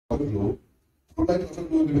Autoglo. Prolite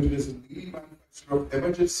Autoglo Limited is a leading manufacturer of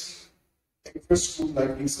emergency express school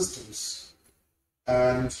lighting systems.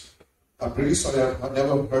 And I'm really sorry, I've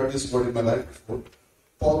never heard this word in my life before.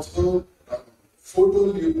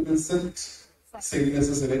 Photoluminescent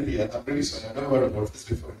signatures in India. I'm really sorry, I've never heard about this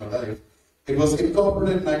before in my life. It was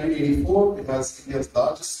incorporated in 1984. It has India's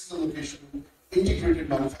largest single location integrated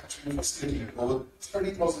manufacturing facility with over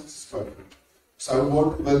 30,000 square feet. So I would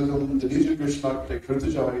want to welcome the new generation architect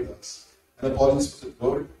Rituja Haridas. And apologies for the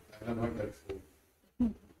word, I've never heard that before.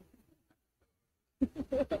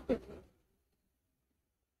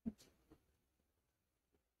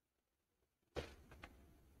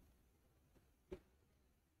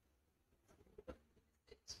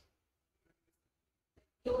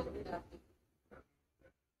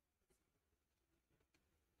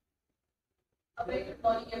 A very good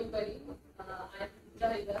morning, everybody. I'm Rituja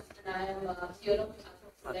Haridas, and I am here on behalf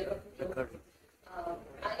of Prolite Autoglo.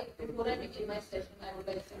 Before I begin my session, I would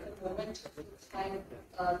like to take a moment to thank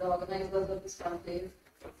the organizers of this conclave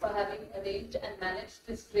for having arranged and managed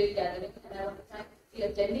this great gathering, and I want to thank the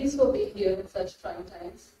attendees for being here in such trying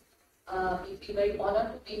times. We feel very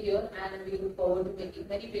honored to be here, and we look forward to making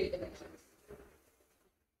many great connections.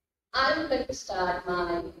 I would like to start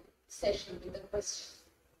my session with a question.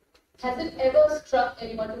 Has it ever struck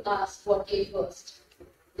anyone to ask what came first,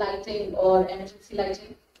 lighting or emergency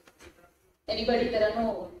lighting? Anybody? There are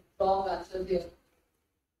no wrong answers here.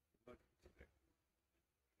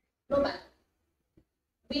 No matter.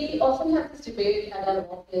 We often have this debate at our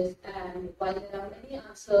office, and while there are many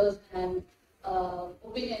answers and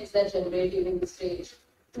opinions that generate during the stage,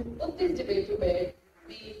 to put this debate to bed,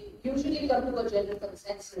 we usually come to a general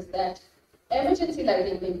consensus that emergency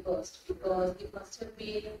lighting came first because it must have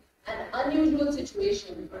been an unusual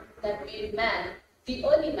situation that made man, the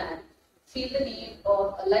early man, feel the need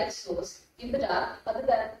of a light source in the dark other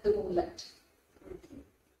than the moonlight.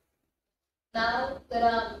 Now, there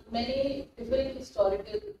are many different historical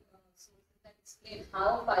sources that explain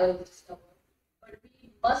how fire was discovered, but we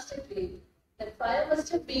must agree that fire must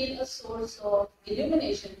have been a source of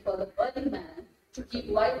illumination for the early man to keep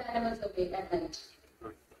wild animals away at night.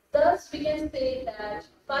 Thus, we can say that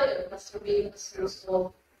fire must have been a source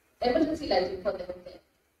of emergency lighting for them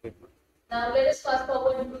then. Now, let us fast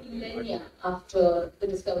forward to millennia after the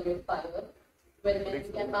discovery of fire, when men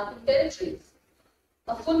began marking territories.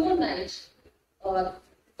 A full moon night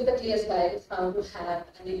with a clear sky is found to have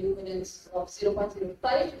an illuminance of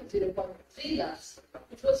 0.05 to 0.3 lux,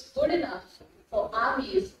 which was good enough for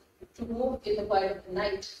armies to move in the quiet of the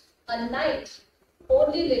night. A night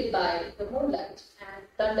only lit by the moonlight and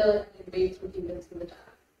thunder and invade through kingdoms in the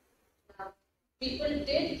dark. Now, people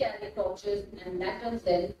did carry torches and lanterns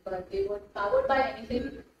then, but they weren't powered by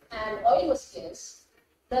anything, and oil was scarce.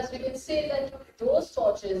 Thus, we can say that those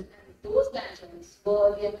torches and those lanterns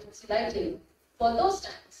were the emergency lighting for those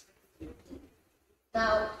times.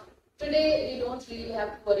 Now, today we don't really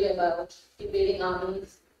have to worry about invading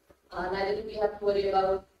armies, neither do we have to worry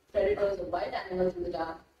about predators or wild animals in the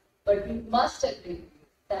dark. But we must agree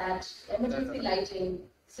that emergency lighting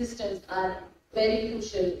systems are very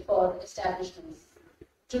crucial for establishments.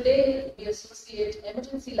 Today, we associate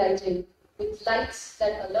emergency lighting with lights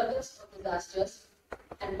that alert us from disasters,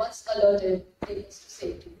 and once alerted, take us to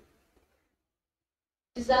safety.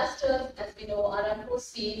 Disasters, as we know, are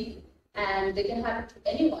unforeseen, and they can happen to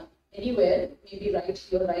anyone, anywhere, maybe right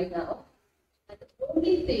here, right now. And the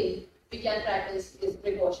only thing we can practice is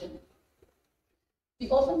precaution. We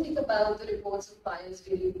often think about the reports of fires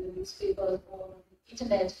we read in the newspapers or on the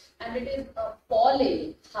internet, and it is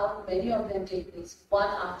appalling how many of them take place, one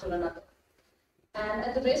after another. And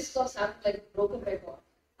at the risk of sounding like a broken record,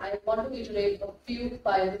 I want to iterate a few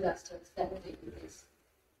fire disasters that have taken place.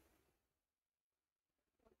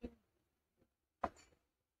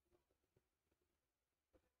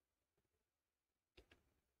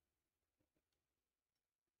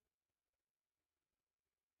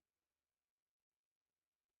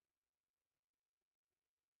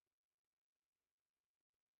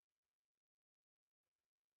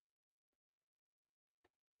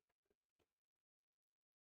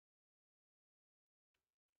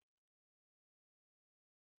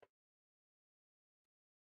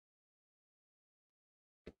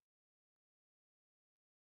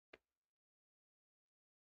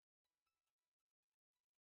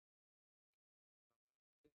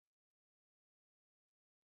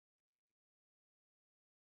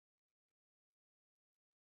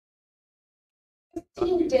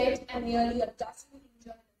 Dead and nearly a dozen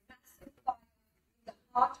injured in a massive fire in the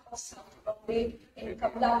heart of South Bombay in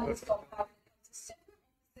Conclave compound consistent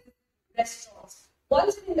of restaurants,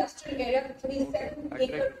 Once an industrial area, the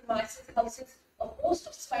 27-acre premises houses a host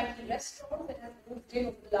of spicy restaurants that has moved in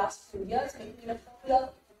over the last few years, making it a popular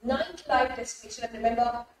nightlife destination. And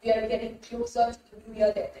remember, we are getting closer to the new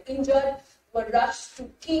year there. The injured were rushed to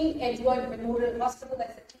King Edward Memorial Hospital,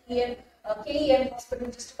 that's the KEM hospital,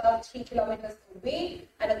 just about 3 kilometers away.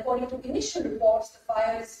 And according to initial reports, the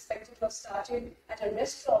fire is suspected to have started at a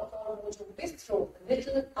restaurant called Mojo Bistro a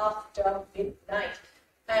little after midnight.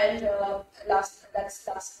 And that's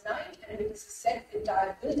last night, and it is said the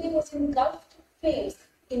entire building was engulfed in flames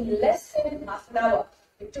in less than half an hour.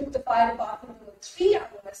 It took the fire department over 3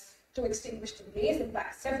 hours to extinguish the blaze. In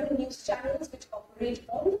fact, several news channels which operate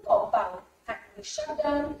on the compound had to be shut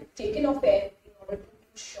down, taken off air in order to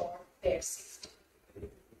ensure their safety.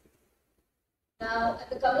 Now, at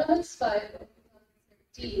the Government's fire of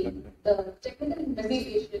 2017, the technical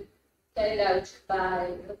investigation carried out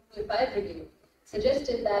by the fire brigade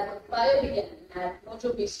suggested that the fire began at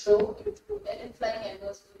Mojo Bistro due to flying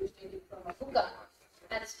embers originating from a hookah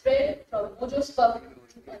and spread from Mojo's pub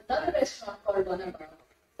to another restaurant called Bangalore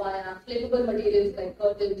via flammable materials like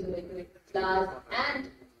curtains, decorated flowers,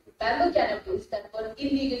 and bamboo canopies that were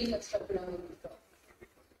illegally constructed on the rooftop.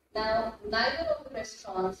 Now, neither of the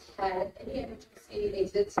restaurants had any emergency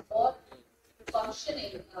exits or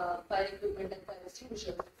functioning fire equipment and fire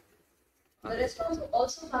extinguishers. The restaurants were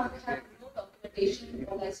also found to have no documentation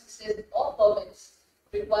or licenses or permits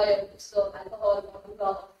required to serve alcohol or hookah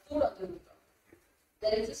or food on the rooftop.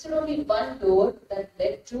 There existed only one door that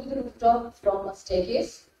led to the rooftop from a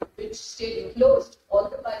staircase, which stayed closed all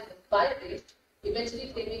the while the fire raged, eventually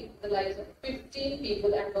claiming the lives of 15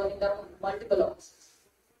 people and burning down multiple offices.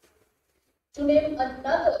 To name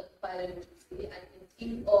another fire emergency, I can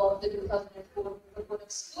think of the 2004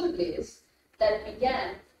 school blaze that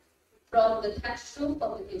began from the thatched roof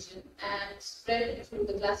of the kitchen and spread through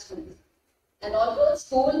the classrooms. An all-girls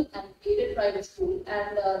school, an aided private school,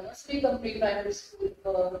 and a nursery cum pre-primary school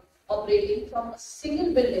were operating from a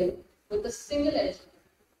single building with a single engine.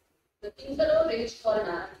 The inferno raged for an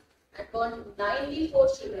hour and burned 94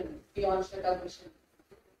 children beyond recognition.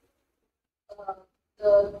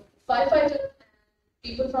 The firefighters and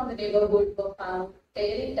people from the neighborhood were found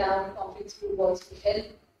tearing down concrete school walls to help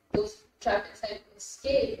those trapped inside to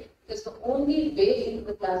escape, because the only way into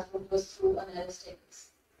the classroom was through a narrow staircase.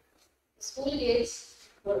 The school gates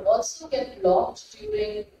were also kept locked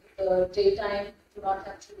during the daytime to not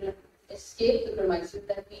have children escape the premises.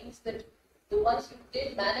 That means that the ones who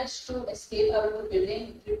did manage to escape out of the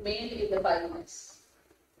building remained in the fire mess.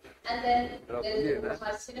 And then there was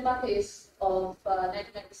our cinema case of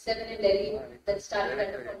 1997 in Delhi that started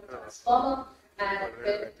under a transformer, and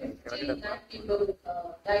where 59 people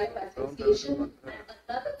died of asphyxiation and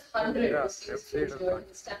another 100 were seriously injured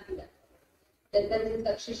in stampede. Then there is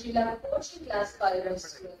the Shishila coaching class fire in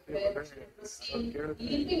Surat, where children were seen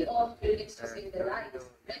leaping off buildings to save their lives.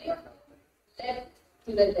 Many of them led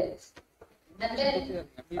to their deaths. And then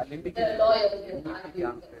the lawyers will argue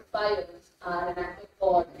that fires are an act of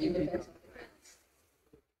God in defense of the defense.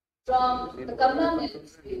 From the Kamla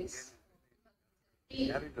Mills case,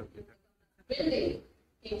 the building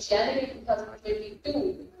in January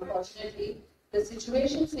 2022, unfortunately, the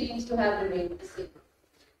situation seems to have remained the same.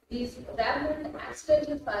 These rampant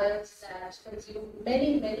accidental fires that consume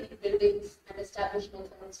many buildings and establishments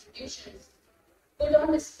and institutions put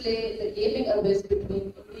on display the gaping abyss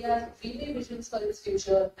between India's dreamy visions for its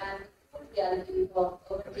future and the full reality of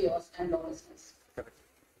urban chaos and lawlessness.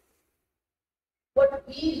 What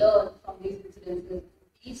we learn from these incidents,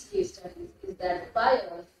 these case studies, is that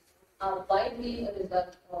fires are widely a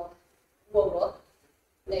result of poor work,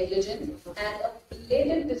 negligence, and a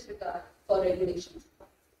blatant disregard for regulations.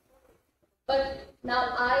 But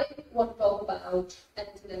now I want to talk about an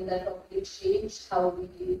incident that probably changed how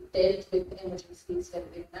we dealt with emergencies, whether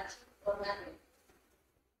they're natural or man-made.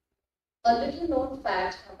 A little known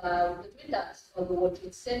fact about the Twin Towers or the World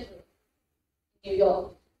Trade Center in New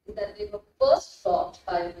York is that they were first dropped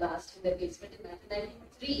by a blast in their basement in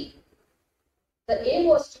 1993. The aim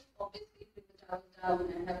was to obviously bring the towers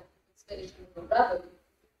down and have experimental rubble,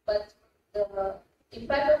 but the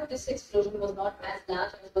impact of this explosion was not as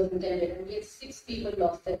large as was intended, and we had 6 people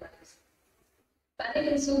lost their lives.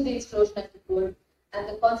 Panic ensued the explosion at the port, and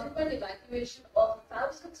the consequent evacuation of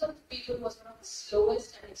thousands of people was one of the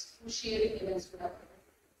slowest and excruciating events to happen.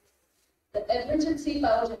 The emergency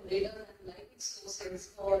power generators and lighting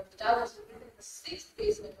sources for the towers were in the 6th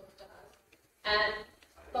basement of the tower and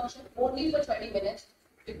functioned only for 20 minutes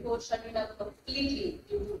before shutting down completely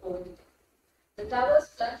due to overheating. The towers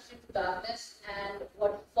plunged into darkness, and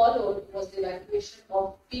what followed was the evacuation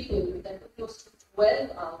of people that took close to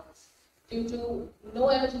 12 hours due to no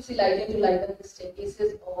emergency lighting to light up the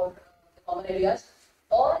staircases or the common areas,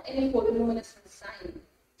 or any photoluminescent sign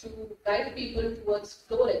to guide people towards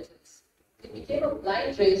floor exits. It became a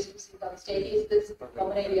blind race to see the staircases,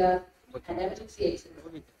 common areas, and emergency exits.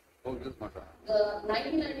 The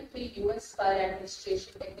 1993 US Fire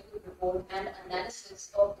Administration Technical Report and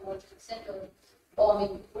Analysis of the World Trade Center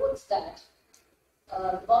bombing reports that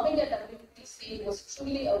the bombing at WTC was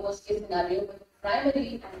truly a worst-case scenario, but the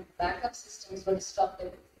primary and backup systems were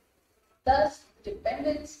disrupted. Thus,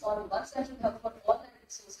 dependence on one central hub for all lighting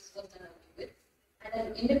sources was done away with, and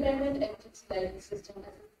an independent emergency lighting system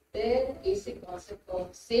as a bare basic concept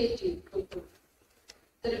of safety to prove.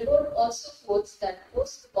 The report also quotes that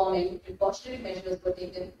post the bombing, precautionary measures were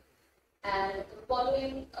taken, and the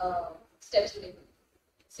following steps were taken.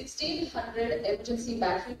 1,600 emergency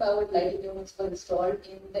battery-powered lighting units were installed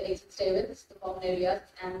in the exit stairwells, the common areas,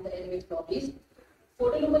 and the elevator lobbies.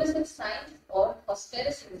 Photoluminescent signs or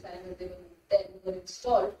phosphorescent signs then were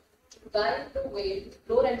installed to guide the way to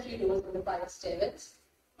floor entry doors of the fire stairwells,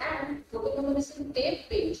 and photoluminescent tape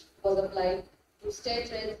paint was applied to stair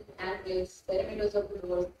treads, handrails, perimeters of the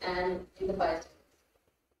doors, and in the fire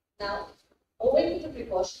stairwells. Now, owing to the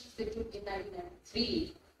precautions they took in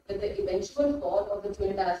 1993, when the eventual fall of the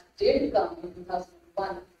Twin Towers did come in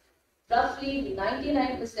 2001, roughly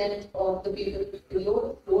 99% of the people below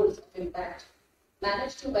the floors of impact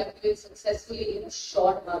managed to evacuate successfully in a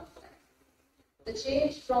short amount of time. The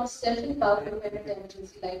change from central power independent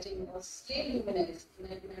emergency lighting or slave luminaires in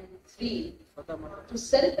 1993 to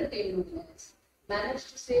self-contained luminaires managed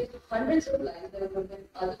to save hundreds of lives that would have been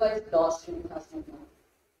otherwise lost in 2001.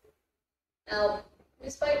 Now,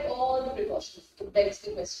 despite all the precautions, it begs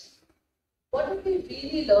the question, what did we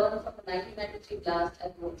really learn from the 1993 blast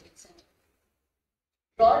at the World Trade Center?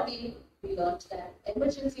 Broadly, we learned that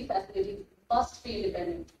emergency facilities must be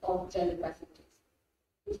independent of general facilities.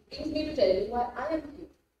 Which brings me to tell you why I am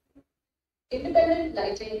here. Independent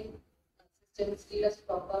lighting systems lead us to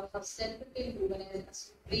talk about how self-contained luminaires are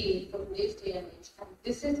supreme for today's day and age, and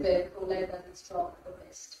this is where Prolite does its job the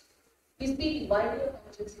best. We speak widely of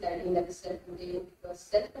emergency lighting that is self-contained because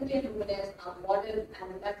self-contained luminaires are modern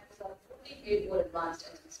and the batteries are totally made more advanced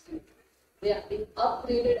as we speak. They are being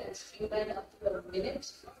upgraded and streamlined up to a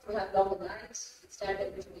minute to have longer lives, withstand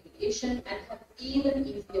temperature mitigation, and have even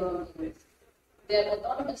easier maintenance. They are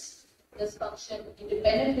autonomous, thus function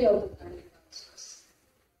independently of the primary power source.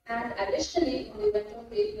 And additionally, in the event of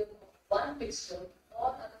failure of one fixture,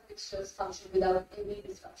 all other fixtures function without any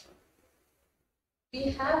disruption. We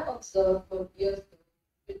have observed for years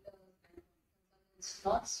with consultants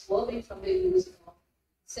not swerving from the use of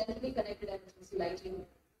centrally connected emergency lighting.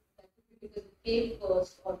 That could be because it came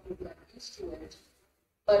first or people are used to it.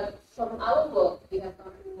 But from our work, we have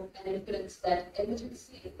come to an inference that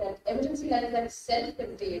emergency lights that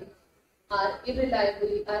self-contained are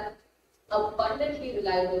abundantly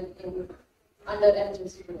reliable under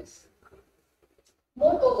emergency risk.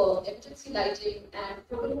 Moreover, emergency lighting and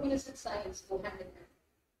photoluminescent signs go hand in hand.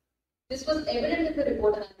 This was evident in the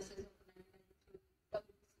report analysis of the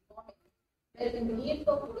 1993 bombing, where the need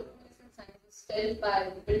for photoluminescent signs was felt by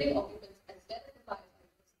the building occupants as well as the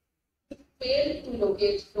firefighters, who failed to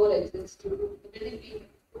locate floor exits due to the building being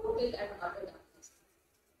total and utter darkness.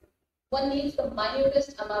 One needs the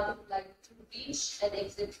minutest amount of light to reach an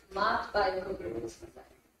exit marked by a photoluminescent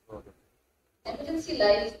sign. Emergency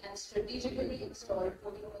lights and strategically installed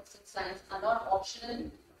photoluminescent signs are not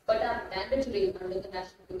optional but are mandatory under the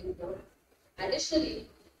National Building Code. Additionally,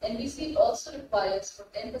 NBC also requires for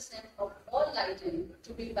 10% of all lighting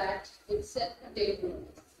to be backed with self-contained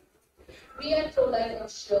units. We at Prolite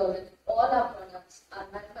ensure that all our products are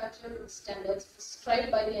manufactured with standards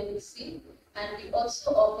prescribed by the NBC, and we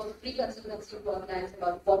also offer free consultancy to our clients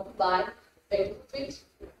about what to buy, where to fit,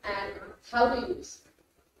 and how to use.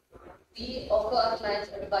 We offer our clients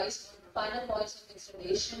advice on final points of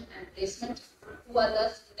installation and placement, who are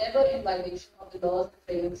thus never in violation of the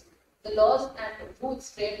laws and rules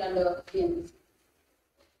framed under the NBC.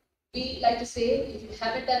 We like to say, if you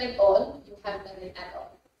haven't done it all, you haven't done it at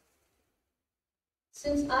all.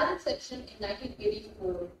 Since our inception in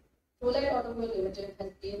 1984, Prolite Autoglo Limited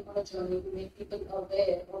has been on a journey to make people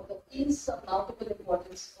aware of the insurmountable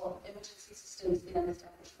importance of emergency systems in an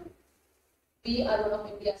establishment. We are one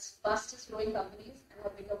of India's fastest growing companies and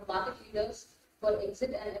have become market leaders for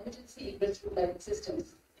exit and emergency egress through lighting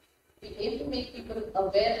systems. We aim to make people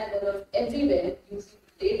aware and alert everywhere using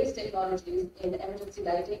the latest technologies in emergency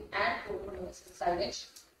lighting and photoluminescent signage,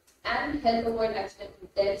 and help avoid accidental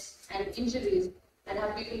deaths and injuries and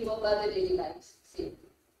have people go about their daily lives safely.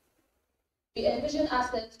 We envision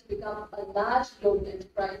ourselves to become a large global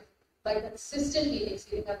enterprise by consistently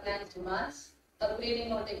exceeding our clients' demands,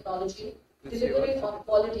 upgrading on technology, delivering on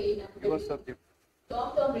quality, and building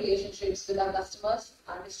long-term relationships with our customers,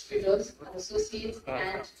 our distributors, our associates,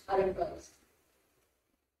 and our employees.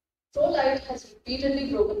 Prolite has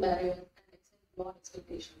repeatedly broken barriers and excelled beyond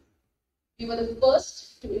expectations. We were the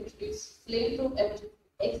first to introduce flame-proof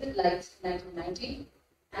exit lights in 1990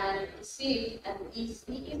 and received an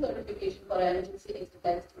ECE certification for our emergency exit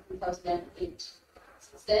lights in 2008.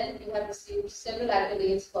 Since then, we have received several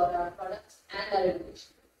accolades for our products and our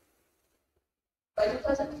innovation. By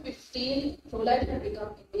 2015, Prolite had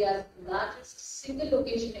become India's largest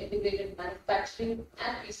single-location integrated manufacturing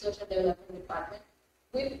and research and development department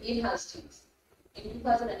with in-house teams. In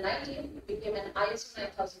 2019, we became an ISO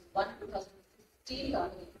 9001-2015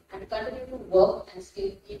 company and continue to work and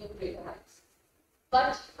scale even greater heights.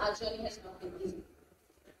 But our journey has not been easy.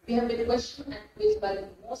 We have been questioned and quizzed by the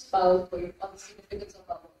most powerful on the significance of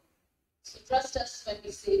our work. So trust us when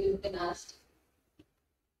we say we've been asked.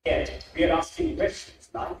 Yeah, we are asking questions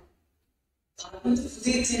now.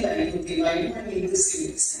 They think why do I need this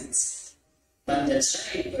in this sense? But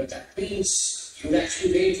that's right, but that means you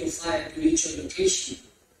actually wait for fire to reach your location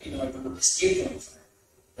in order to escape from fire,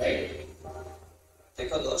 right?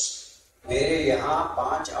 देखो दोस्त, मेरे यहाँ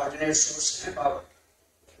 5 alternate sources हैं power,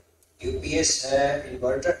 UPS है,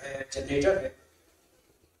 inverter है, generator है,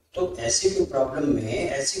 तो ऐसी कोई प्रॉब्लम में,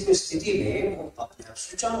 ऐसी कोई स्थिति में वो अपने आप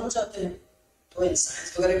स्विच ऑन हो जाते हैं, तो इन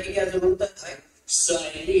साइंस वगैरह की क्या जरूरत है भाई? So I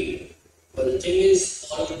agree, but the thing is,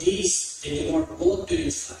 all of these they do not work during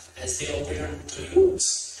fire as they operate on 3 units.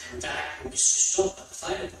 And that would be switched off by the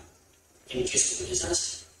fire department in case of a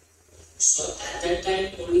disaster. So at that time,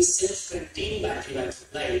 only self-contained battery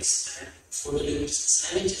lights and photo-limited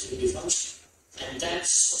signage will be functioning. And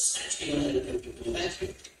that's what's actually going to help people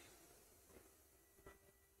evacuate.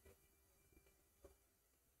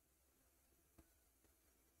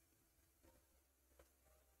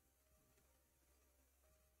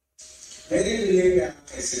 मेरे लिए आप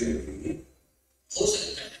कैसे लगेंगे? हो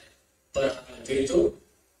सकता है, पर अगर तो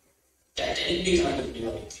टाइटैनिक भी कहाँ लगने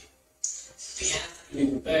वाली थी? We have to be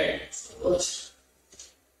prepared for the worst.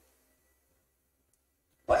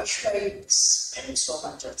 Why should I spend so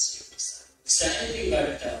much on safety? Exactly, but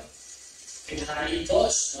it hardly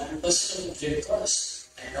costs 1% of the project cost,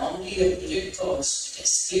 and normally your project cost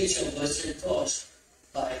escapes your budget cost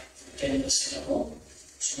by 10% or more.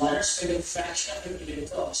 So why not spend a fraction of your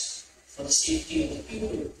project cost for the safety of the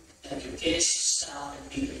people, like your guests, staff,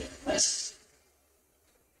 and people and devices?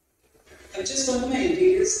 I just want my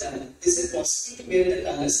interiors done. Is it possible to wear the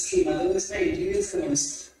color scheme? Otherwise, my interiors are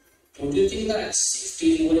messed. Don't you think that safety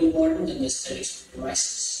is more important than the aesthetics of the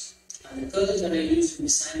devices? And the colors that I use in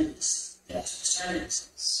designing this, they are standards.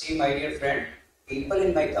 See, my dear friend, people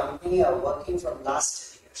in my company are working from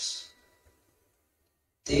last 10 years.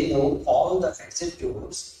 They know all the exit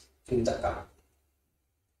doors in the company.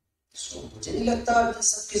 So, मुझे नहीं लगता कि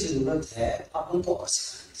सबकी जरूरत है, आप उनको और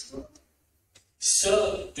सिखाने की जरूरत है. So,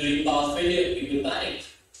 during power failure, people panic,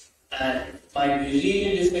 and it might be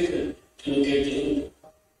really difficult to locate the room.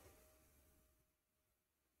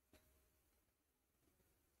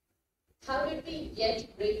 How did we yet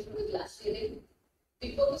break through the glass ceiling?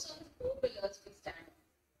 We focus on the 4 pillars we stand on.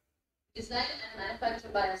 Design and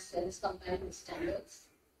manufacture by ourselves compliant with standards.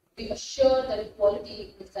 We assure that the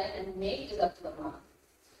quality, design, and make is up to the mark.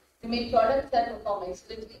 We make products that perform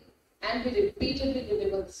excellently, and we repeatedly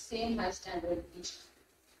deliver the same high standard each time.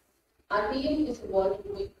 Our team is involved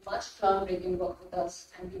in doing much groundbreaking work with us,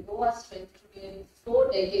 and we owe our strength to nearly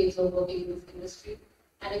 4 decades of working in this industry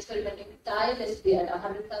and experimenting tirelessly at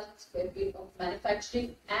 100,000 square feet of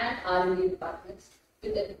manufacturing and R&D departments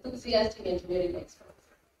with enthusiastic engineering experts.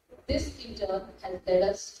 This, in turn, has led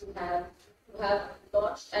us to have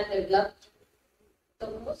launched and developed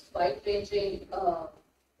the most wide-ranging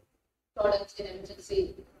products in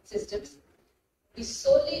emergency systems. We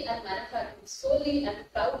solely and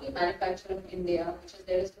proudly manufacture in India, which has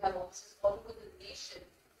led us to have offices all over the nation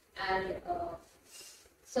and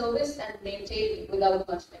service and maintain without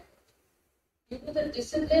much effort. Due to the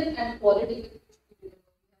discipline and quality with which we deliver,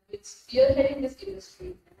 we have been spearheading this industry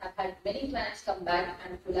and have had many clients come back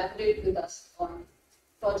and collaborate with us on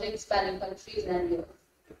projects spanning countries and years.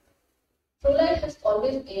 Prolite has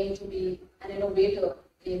always aimed to be an innovator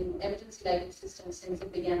in emergency lighting systems since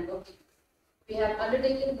it began working. We have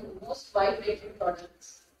undertaken the most wide-ranging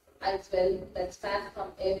products as well that span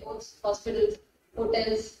from airports, hospitals,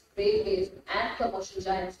 hotels, railways, and commercial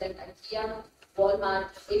giants like IKEA, Walmart,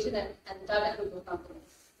 H&M, and Tata Group of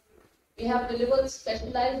companies. We have delivered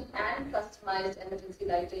specialized and customized emergency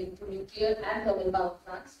lighting to nuclear and thermal power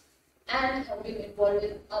plants and have been involved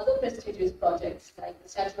in other prestigious projects like the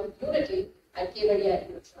Statue of Unity at Kevadia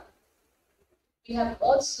in Gujarat. We have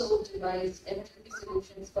also devised emergency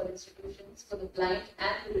solutions for institutions for the blind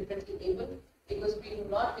and the differently abled because we do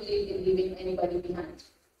not believe in leaving anybody behind.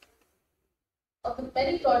 Of the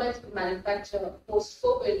many products we manufacture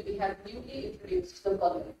post-COVID, we have newly introduced the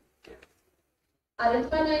following. Our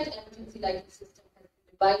infinite emergency lighting system has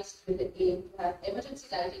been devised with the aim to have emergency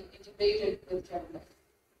lighting integrated with general lighting.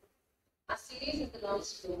 Our series is the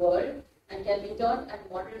longest in the world and can be turned and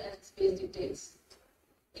modeled as its space dictates.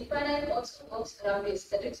 Infinite also works around the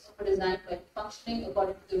aesthetics of a design by functioning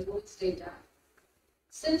according to the rules laid down.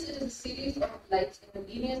 Since it is a series of lights in a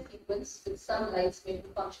linear sequence with some lights made to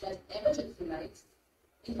function as emergency lights,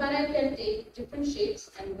 Infinite can take different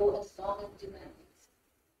shapes and go as long as design needs.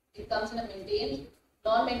 It comes in a maintained,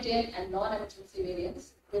 non-maintained and non-emergency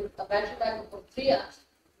variants with a battery backup of 3 hours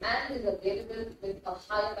and is available with a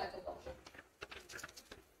higher backup option.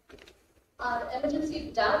 Our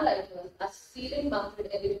emergency downlighters are ceiling-mounted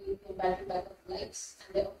LED and battery backup lights,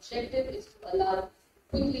 and their objective is to allow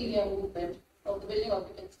quick linear movement of the building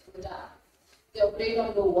occupants in the dark. They operate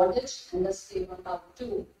on low wattage and thus save on power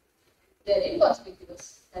too. They are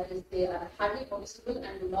inconspicuous, that is, they are hardly noticeable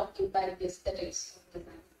and do not impact the aesthetics of the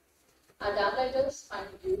design. Our downlighters find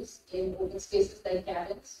use in open spaces like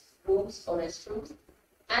cabins, rooms or restrooms,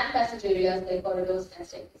 and passage areas like corridors and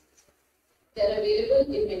staircases. They are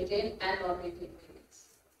available in maintained and non-maintained variants.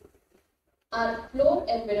 Our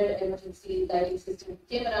floor-embedded emergency lighting system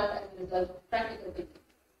came around as a result of practical thinking.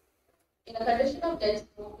 In a condition of dense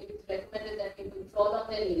smoke, it is recommended that people fall on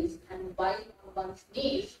their knees, and while on one's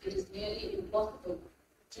knees, it is nearly impossible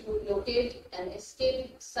to locate an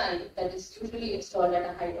escape sign that is usually installed at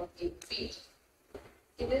a height of 8 feet.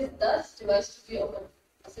 It is thus devised to be of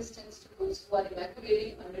assistance to those who are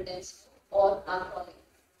evacuating under dense smoke or are falling.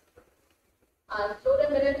 Our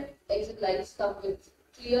floor-embedded exit lights come with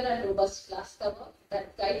clear and robust glass cover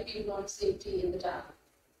that guide people on safety in the dark.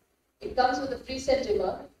 It comes with a preset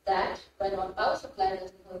dimmer that, when on power supply,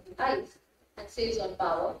 doesn't hurt the eyes and saves on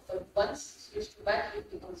power, but once switched to battery,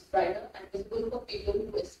 it becomes brighter and visible for people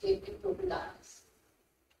who escape in total darkness.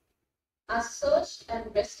 Our search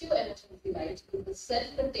and rescue emergency light is a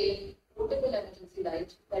self-contained portable emergency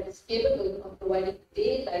light that is capable of providing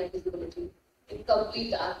daylight visibility in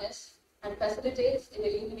complete darkness and facilitates in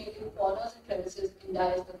illuminating corners and crevices in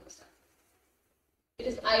dire circumstances. It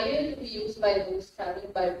is ideal to be used by those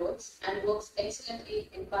traveling by roads and works excellently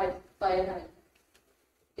in fire management.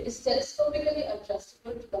 It is telescopically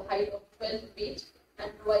adjustable to the height of 12 feet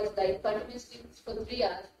and provides light continuously for 3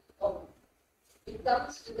 hours or more. It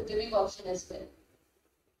comes with a dimming option as well.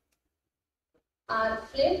 Our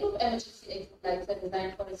flame-proof emergency exit lights are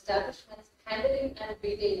designed for establishments handling and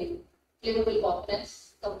retaining flammable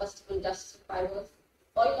components, combustible dusts and fibers,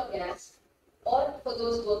 oil or gas, or for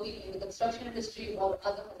those working in the construction industry or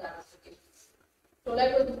other hazardous locations.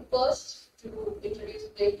 Prolite was the first to introduce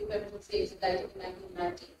flame-proof emergency exit lighting in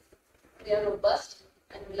 1990. They are robust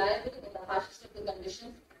and reliable in the harshest of the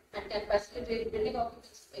conditions and can facilitate building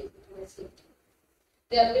occupants to exit with safety.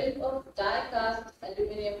 They are built of die-cast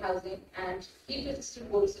aluminum housing and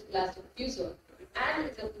heat-resistant borosilicate glass diffuser and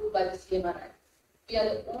is approved by the CMRI. We are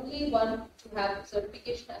the only one to have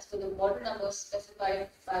certification as per the model numbers specified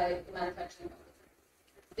by the manufacturing company.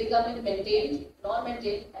 They come in maintained,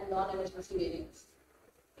 non-maintained, and non-emergency variants.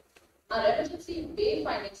 Our emergency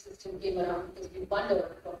wayfinding system came around because we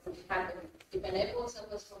wondered what would happen if an airport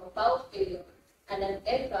suffers from a power failure and an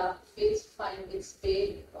aircraft fails to find its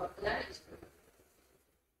way or landing strip.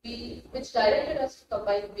 Which directed us to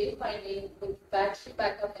combine wayfinding with battery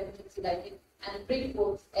backup emergency lighting and bring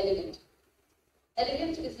forth Elegant.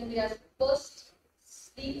 Elegant is India's first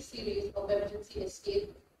sleek series of emergency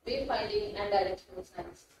escape, wayfinding and directional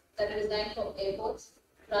signs that are designed for airports,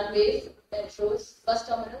 runways, metros, bus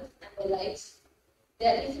terminals and their lights. They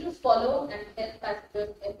are easy to follow and help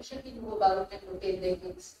passengers efficiently move about and locate their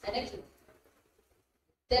gates and exits.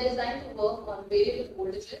 They are designed to work on variable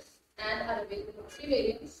voltages and are available in 3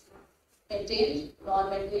 variants: maintained,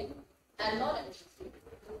 non-maintained and non-emergency.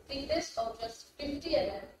 With thickness of just 50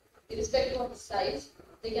 mm, irrespective of the size,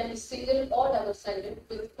 they can be single or double-sided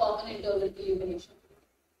with common internal illumination.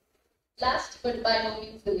 Last but by no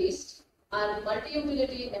means the least, our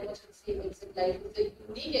multi-utility emergency exit light is a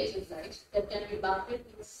unique exit light that can be mounted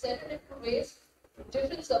in 7 different ways to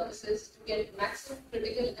different surfaces to get maximum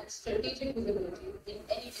critical and strategic visibility in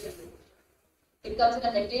any given room. It comes in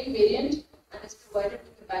a maintained variant and is provided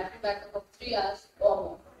with a battery backup of 3 hours or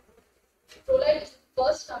more. Prolite is the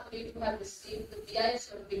first company to have received the BIS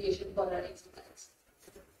certification for our exit lights.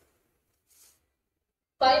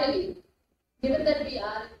 Finally, Given that we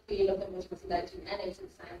are in the field of emergency lighting and exit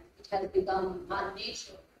science, it has become our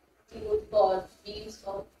nature to look for means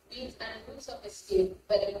and routes of escape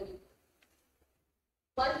wherever we go.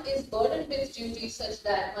 One is burdened with duties such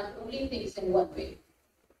that one only thinks in one way.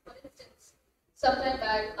 For instance, sometime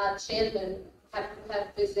back, our chairman had to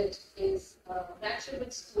have visit his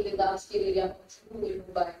grandchildren's school in the upscale area of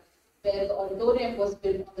Mumbai, where the auditorium was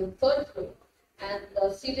built on the third floor and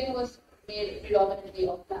the seating was made predominantly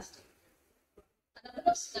of plastic. A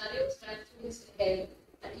number of scenarios ran through his head,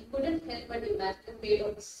 and he couldn't help but imagine the fate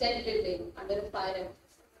of the said building under a fire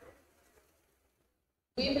emergency.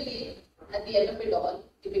 We believe, at the end of it all,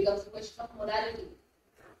 it becomes a question of morality.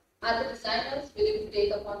 Are the designers willing to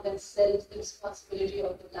take upon themselves the responsibility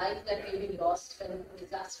of the life that may be lost when a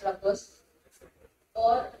disaster occurs?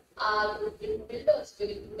 Or are the builders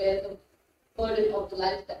willing to bear the burden of the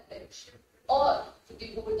life that perish? Or to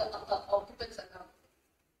be hold the occupants accountable?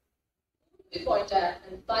 We point at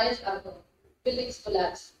when fires occur, buildings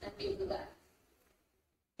collapse, and people die.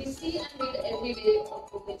 We see and read every day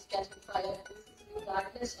of buildings catching fire, and this is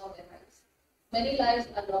regardless of their rights. Many lives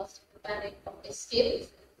are lost in the panic of escaping.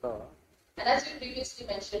 And as we previously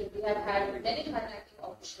mentioned, we have had many high-ranking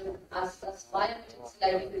officials ask us why emergency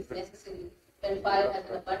lighting is necessary when fire has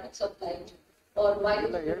an abundance of light, or why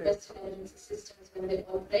do we invest in emergency systems when they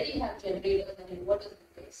already have generators and inverters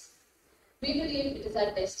in place. We believe it is our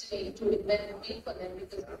destiny to invent a meal for them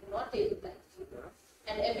because we do not take it lightly.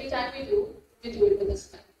 And every time we do it with a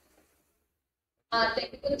smile. Our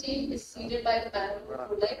technical team is seated by the Bangalore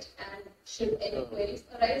Prolite, and should any queries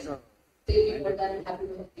arise, they'll be more than happy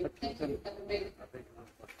to help you. Thank you. Have a great day.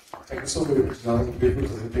 Thank you so very much, Nana, for the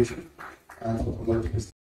beautiful presentation and for promoting this.